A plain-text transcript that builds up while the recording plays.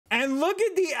look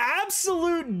at the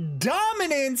absolute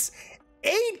dominance.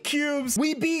 8 cubes.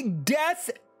 We beat Death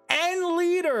and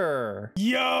Leader.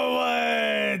 Yo,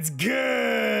 what's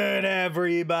good,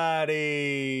 everybody?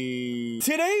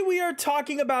 Today we are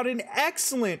talking about an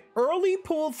excellent early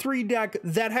pool 3 deck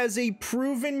that has a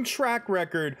proven track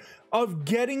record of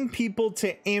getting people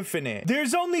to infinite.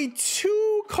 There's only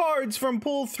 2 cards from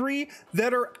pool 3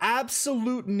 that are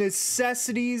absolute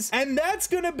necessities, and that's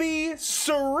gonna be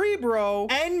Cerebro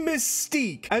and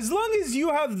Mystique. As long as you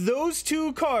have those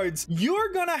 2 cards,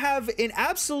 you're gonna have an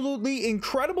absolutely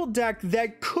incredible deck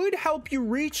that could help you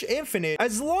reach infinite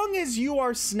as long as you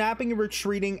are snapping and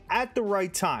retreating at the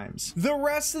right times. The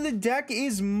rest of the deck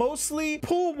is mostly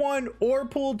pool 1 or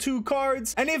pool 2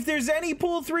 cards, and if there's any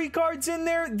pool 3 cards in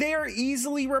there, they are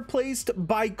easily replaced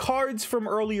by cards from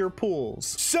earlier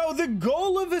pools. So the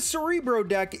goal of a Cerebro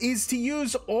deck is to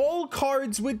use all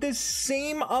cards with the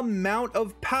same amount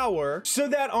of power so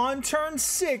that on turn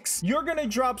 6, you're gonna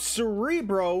drop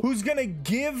Cerebro, who's gonna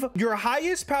give your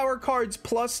highest power cards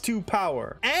 +2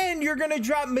 power. And you're gonna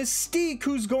drop Mystique,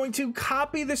 who's going to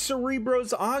copy the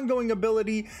Cerebro's ongoing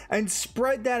ability and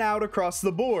spread that out across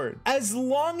the board. As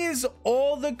long as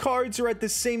all the cards are at the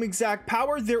same exact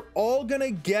power, they're all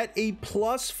gonna get a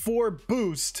 +4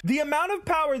 boost. The amount of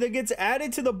power that gets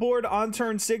added to the board on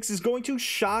turn 6 is going to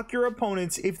shock your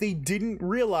opponents if they didn't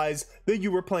realize that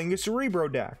you were playing a Cerebro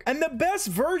deck. And the best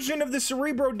version of the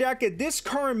Cerebro deck at this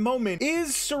current moment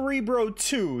is Cerebro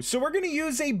 2. So we're going to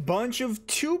use a bunch of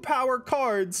 2 power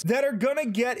cards that are going to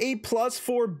get a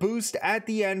 +4 boost at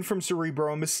the end from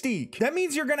Cerebro and Mystique. That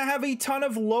means you're going to have a ton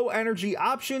of low energy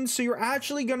options, so you're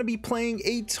actually going to be playing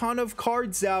a ton of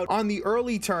cards out on the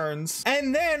early turns.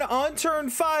 And then on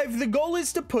turn 5, the goal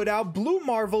is to put out Blue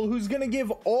Marvel, who's going to give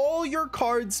all your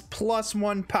cards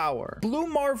 +1 power. Blue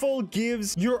Marvel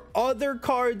gives your other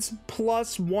cards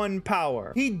 +1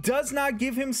 power. He does not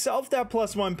give himself that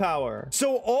 +1 power.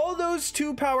 So all those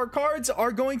 2 power cards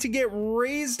are going to get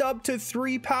raised up to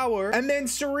 3 power, and then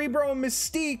Cerebro and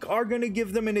Mystique are going to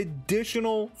give them an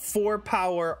additional 4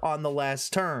 power on the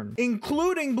last turn,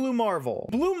 including Blue Marvel.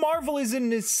 Blue Marvel is a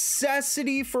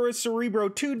necessity for a Cerebro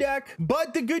 2 deck,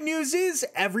 but the good news is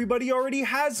everybody already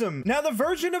has them. Now, the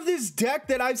version of this deck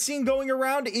that I've seen going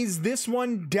around is this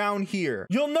one down here.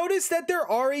 You'll notice that there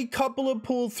are a couple of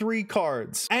pool 3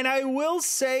 cards, and I will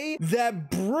say that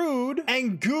Brood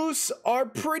and Goose are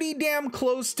pretty damn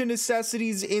close to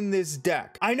necessities in this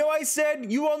deck. I know I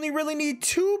said you only really need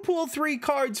 2 pool 3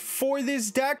 cards for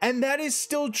this deck, and that is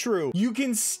still true. You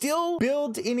can still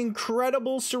build an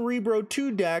incredible Cerebro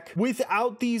 2 deck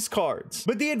without these cards,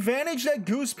 but the advantage that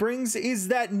Goose brings is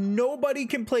that nobody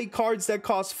can play cards that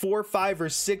cost 4, 5, or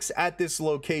 6 at this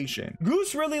location.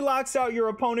 Goose really locks out your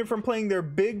opponent from playing their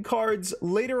big cards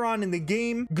later on in the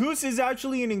game. Goose is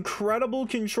actually an incredible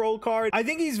control card. I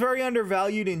think he's very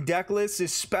undervalued in deck lists,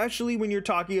 especially when you're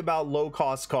talking about low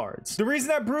cost cards. The reason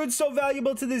that Brood's so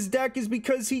valuable to this deck is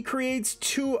because he creates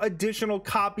 2 additional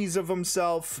copies of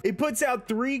himself. It puts out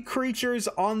 3 creatures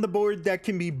on the board that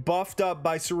can be buffed up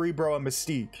by Cerebro and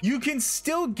Mystique. You can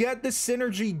still get the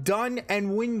synergy done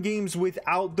and win games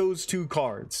without those 2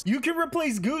 cards. You can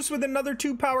replace Goose with another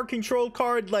 2 power control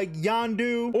card like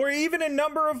Yondu, or even a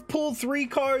number of pool 3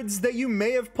 cards that you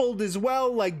may have pulled as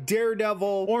well, like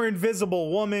Daredevil or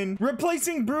Invisible Woman.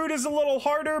 Replacing Brood is a little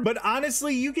harder, but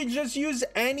honestly, you can just use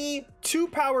any 2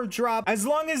 power drop as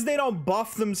long as they don't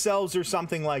buff themselves or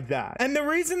something like that. And the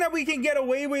reason that we can get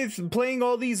away with playing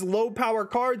all these low power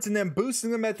cards and then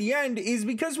boosting them at the end is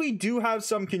because we do have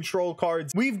some control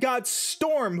cards. We've got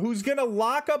Storm, who's gonna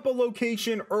lock up a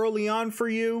location early on for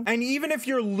you, and even if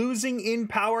you're losing in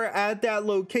power at that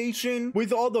location,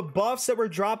 with all the buffs that we're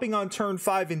dropping on turn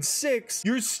 5 and 6,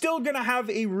 you're still gonna have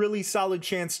a really solid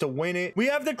chance to win it. We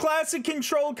have the classic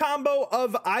control combo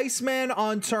of Iceman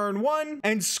on turn 1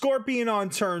 and Scorpion on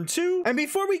turn 2. And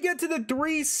before we get to the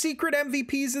 3 secret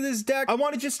MVPs of this deck, I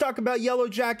want to just talk about Yellow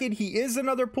Jacket. He is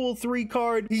another pool 3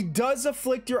 card. He does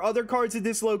afflict your other cards at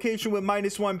this location with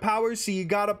 -1 power, so you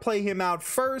gotta play him out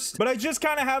first, but I just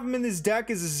kind of have him in this deck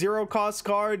as a 0 cost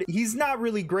card. He's not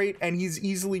really great, and he's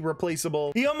easily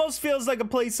replaceable. He almost feels like a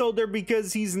placeholder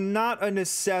because he's not a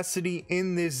necessity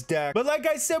in this deck. But like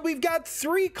I said, we've got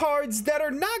 3 cards that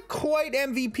are not quite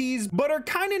MVPs, but are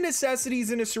kind of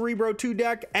necessities in a Cerebro 2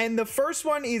 deck, and the first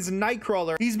one is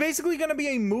Nightcrawler. He's basically going to be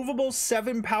a movable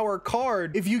 7 power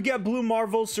card if you get Blue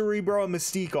Marvel, Cerebro, and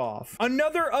Mystique off.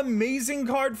 Another amazing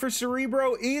card for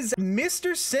Cerebro is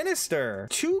Mr. Sinister.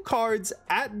 2 cards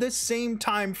at the same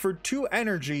time for 2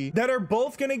 energy that are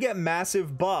both going to get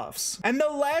massive buffs. buffs. And the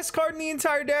last card in the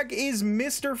entire deck is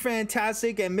Mr.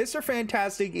 Fantastic, and Mr.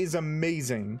 Fantastic is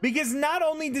amazing because not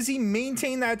only does he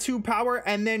maintain that 2 power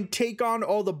and then take on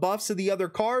all the buffs of the other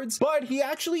cards, but he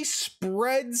actually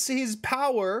spreads his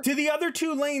power to the other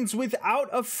 2 lanes without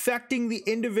affecting the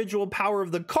individual power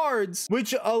of the cards,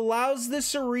 which allows the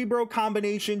Cerebro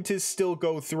combination to still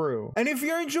go through. And if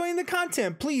you're enjoying the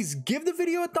content, please give the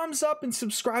video a thumbs up and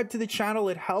subscribe to the channel.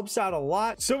 It helps out a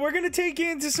lot. So we're gonna take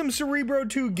you into some Cerebro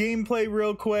 2 gameplay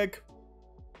real quick.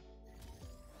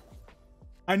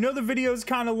 I know the video is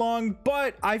kind of long,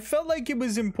 but I felt like it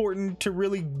was important to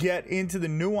really get into the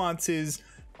nuances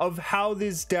of how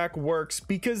this deck works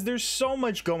because there's so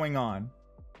much going on.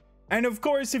 And of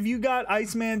course, if you got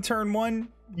Iceman turn 1,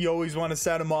 you always want to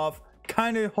set him off.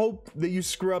 Kind of hope that you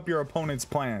screw up your opponent's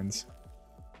plans.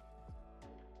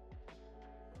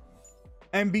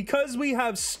 And because we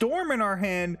have Storm in our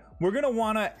hand, we're going to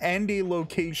want to end a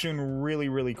location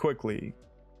really quickly.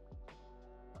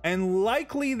 And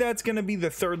likely that's going to be the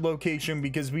 3rd location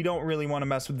because we don't really want to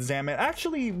mess with the Zaman.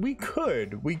 Actually, we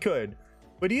could.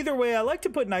 But either way, I like to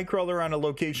put Nightcrawler on a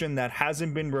location that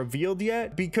hasn't been revealed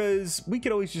yet because we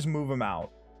could always just move him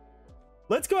out.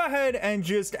 Let's go ahead and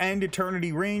just end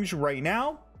Eternity Range right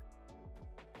now.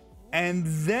 And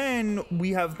then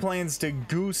we have plans to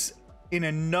Goose in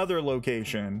another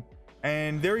location.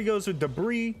 And there he goes with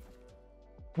Debris.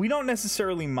 We don't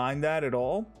necessarily mind that at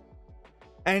all.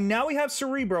 And now we have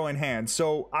Cerebro in hand.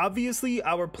 So obviously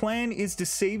our plan is to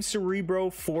save Cerebro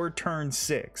for turn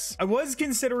 6. I was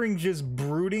considering just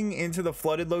brooding into the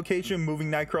flooded location,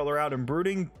 moving Nightcrawler out and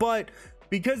brooding, but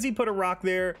because he put a rock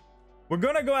there, we're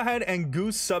gonna go ahead and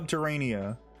Goose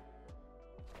Subterranea.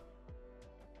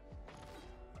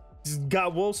 He's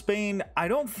got Wolfsbane. I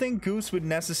don't think Goose would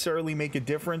necessarily make a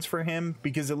difference for him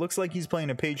because it looks like he's playing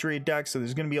a Patriot deck, so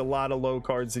there's gonna be a lot of low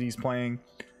cards that he's playing.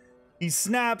 He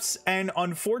snaps, and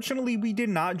unfortunately we did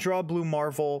not draw Blue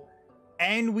Marvel,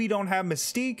 and we don't have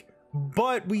Mystique,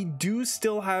 but we do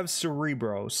still have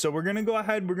Cerebro. So we're gonna go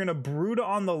ahead, we're gonna brood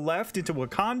on the left into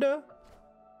Wakanda.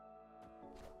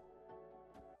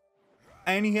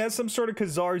 And he has some sort of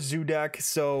Khazar Zoo deck,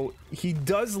 so he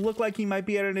does look like he might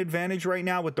be at an advantage right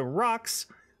now with the rocks.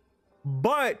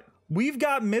 But we've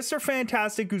got Mr.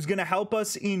 Fantastic who's going to help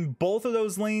us in both of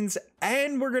those lanes,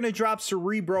 and we're going to drop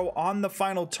Cerebro on the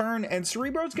final turn, and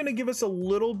Cerebro is going to give us a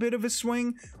little bit of a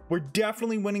swing. We're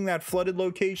definitely winning that flooded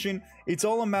location. It's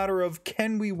all a matter of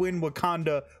can we win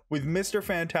Wakanda with Mr.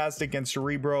 Fantastic and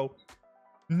Cerebro.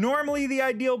 Normally, the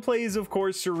ideal play is, of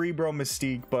course, Cerebro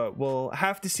Mystique, but we'll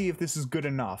have to see if this is good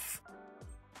enough.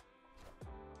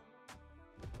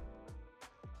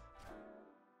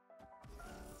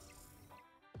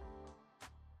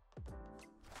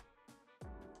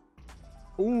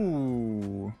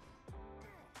 Ooh.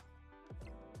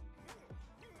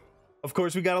 Of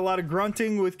course, we got a lot of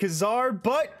grunting with Khazar,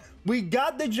 but we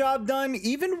got the job done.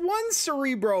 Even one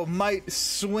Cerebro might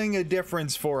swing a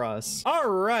difference for us. All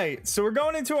right, so we're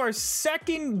going into our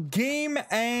second game,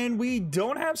 and we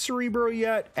don't have Cerebro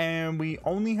yet, and we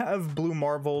only have Blue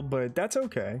Marvel, but that's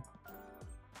okay.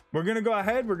 We're gonna go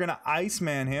ahead, we're gonna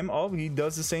Iceman him. Oh, he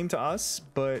does the same to us,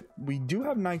 but we do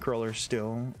have Nightcrawler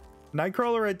still.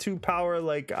 Nightcrawler at 2 power,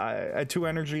 like at 2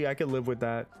 energy, I could live with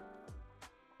that.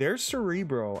 There's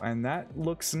Cerebro, and that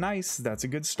looks nice. That's a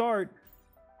good start.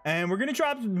 And we're gonna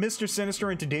drop Mr. Sinister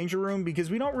into Danger Room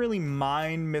because we don't really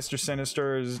mind Mr.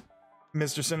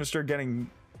 Sinister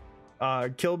getting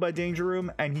killed by Danger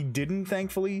Room, and he didn't,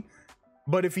 thankfully.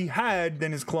 But if he had,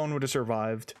 then his clone would have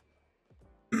survived.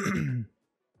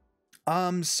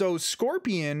 So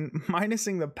Scorpion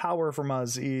minusing the power from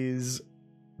us is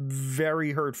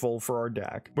very hurtful for our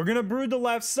deck. We're gonna brood the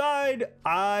left side.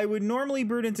 I would normally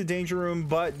brood into Danger Room,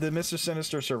 but the Mr.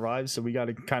 Sinister survives, so we got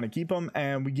to kind of keep him,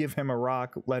 and we give him a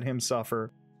rock, let him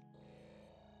suffer.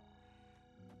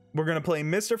 We're gonna play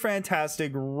Mr.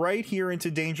 Fantastic right here into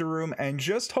Danger Room and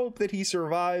just hope that he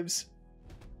survives.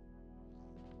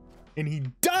 And he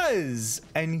does,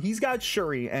 and he's got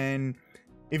Shuri, and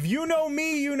if you know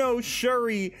me, you know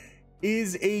Shuri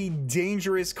is a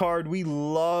dangerous card. We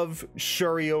love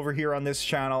Shuri over here on this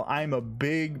channel. I'm a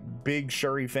big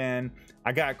Shuri fan.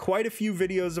 I got quite a few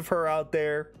videos of her out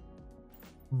there,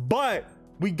 but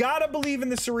we gotta believe in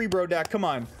the Cerebro deck. Come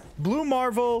on, Blue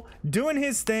Marvel doing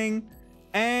his thing,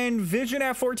 and Vision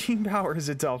at 14 power is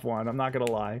a tough one, I'm not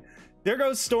gonna lie. There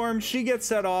goes Storm, she gets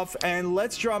set off, and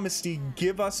let's draw Mystique.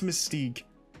 Give us Mystique,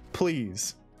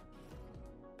 please.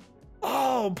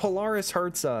 Oh, Polaris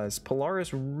hurts us.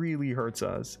 Polaris really hurts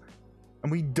us.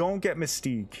 And we don't get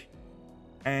Mystique.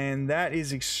 And that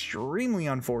is extremely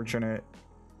unfortunate.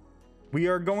 We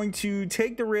are going to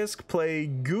take the risk, play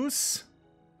Goose,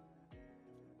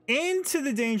 into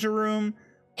the danger room,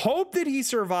 hope that he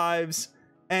survives,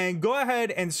 and go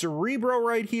ahead and Cerebro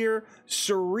right here.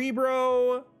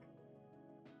 Cerebro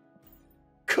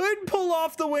could pull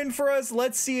off the win for us.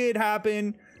 Let's see it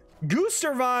happen. Goose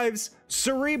survives.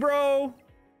 Cerebro.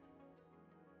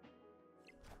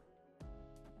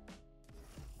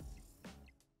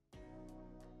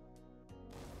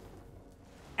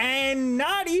 And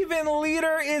not even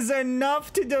leader is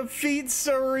enough to defeat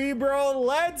Cerebro.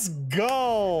 Let's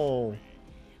go.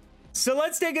 So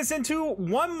let's take us into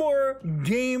one more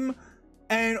game.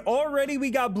 And already we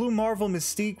got Blue Marvel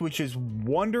Mystique, which is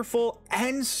wonderful.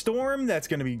 And Storm, that's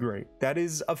going to be great. That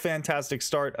is a fantastic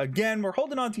start. Again, we're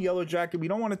holding on to Yellow Jacket. We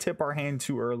don't want to tip our hand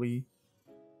too early.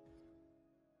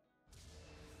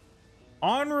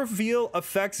 On reveal,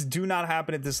 effects do not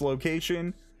happen at this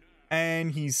location.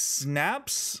 And he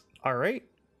snaps. All right.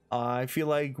 I feel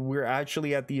like we're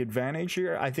actually at the advantage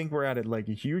here. I think we're at like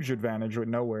a huge advantage with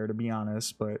nowhere, to be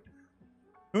honest. But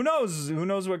who knows? Who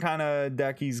knows what kind of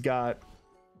deck he's got?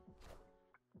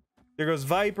 There goes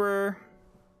Viper.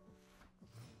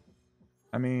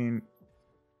 I mean,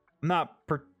 I'm not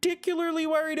particularly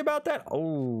worried about that.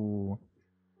 Oh.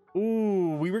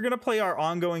 Ooh, we were going to play our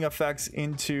ongoing effects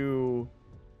into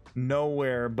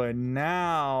nowhere, but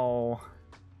now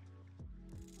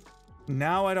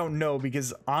I don't know,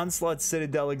 because Onslaught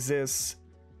Citadel exists.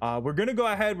 We're going to go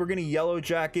ahead. We're going to Yellow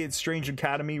Jacket Strange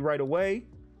Academy right away.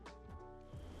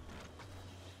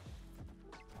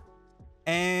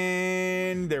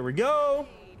 And there we go.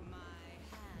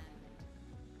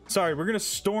 Sorry, we're going to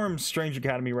Storm Strange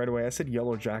Academy right away. I said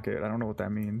Yellow Jacket. I don't know what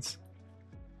that means.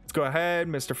 Let's go ahead.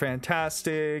 Mr.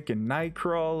 Fantastic and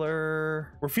Nightcrawler.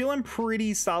 We're feeling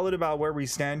pretty solid about where we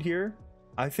stand here,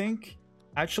 I think.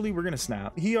 Actually, we're gonna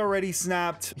snap. He already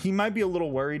snapped. He might be a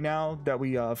little worried now that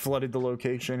we flooded the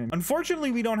location. And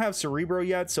unfortunately, we don't have Cerebro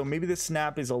yet, so maybe the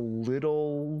snap is a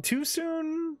little too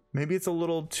soon. Maybe it's a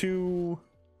little too,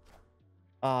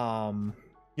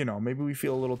 you know, maybe we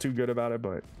feel a little too good about it.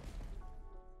 But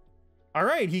all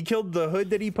right, he killed the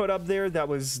hood that he put up there that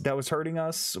was hurting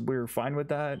us. We're fine with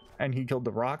that. And he killed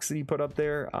the rocks that he put up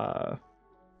there. I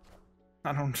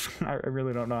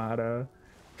really don't know how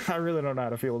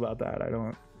to feel about that. I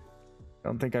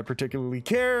don't think I particularly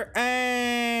care.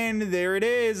 And there it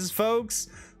is, folks.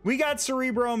 We got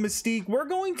Cerebro and Mystique. We're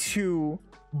going to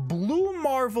Blue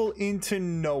Marvel into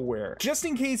nowhere, just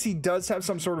in case he does have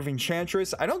some sort of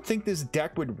Enchantress. I don't think this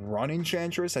deck would run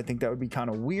Enchantress. I think that would be kind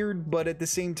of weird, but at the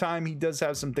same time, he does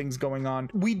have some things going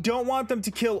on. We don't want them to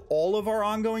kill all of our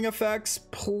ongoing effects.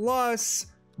 Plus,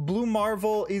 Blue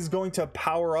Marvel is going to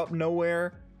power up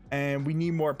nowhere. And we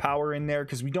need more power in there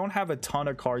because we don't have a ton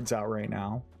of cards out right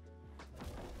now.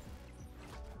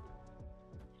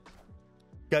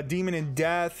 Got Demon and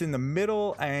Death in the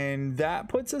middle, and that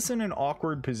puts us in an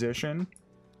awkward position.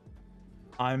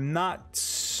 I'm not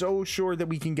so sure that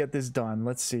we can get this done.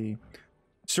 Let's see.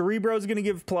 Cerebro is going to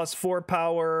give +4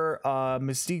 power.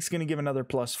 Mystique's going to give another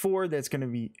 +4. That's going to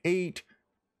be 8.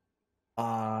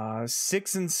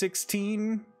 6 and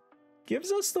 16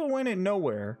 gives us the win at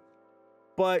nowhere.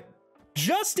 But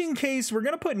just in case, we're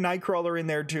going to put Nightcrawler in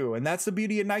there too. And that's the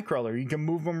beauty of Nightcrawler. You can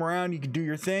move them around. You can do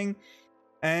your thing.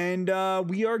 And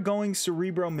we are going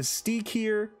Cerebro Mystique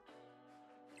here.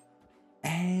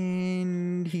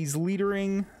 And he's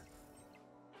leadering,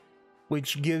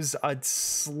 which gives a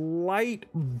slight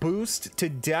boost to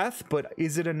death. But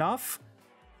is it enough?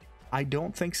 I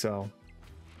don't think so.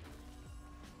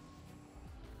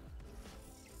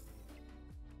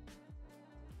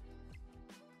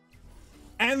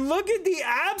 And look at the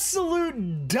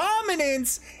absolute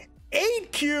dominance.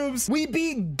 8 cubes. We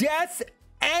beat Death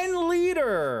and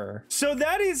Leader. So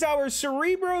that is our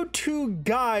Cerebro 2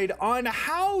 guide on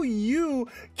how you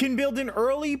can build an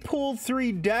early pool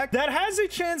 3 deck that has a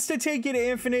chance to take it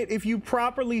infinite if you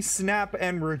properly snap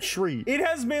and retreat. It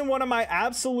has been one of my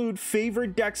absolute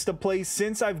favorite decks to play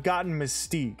since I've gotten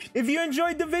Mystique. If you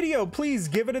enjoyed the video, please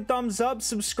give it a thumbs up,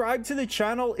 subscribe to the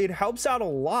channel. It helps out a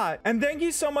lot. And thank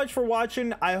you so much for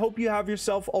watching. I hope you have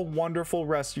yourself a wonderful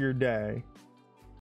rest of your day.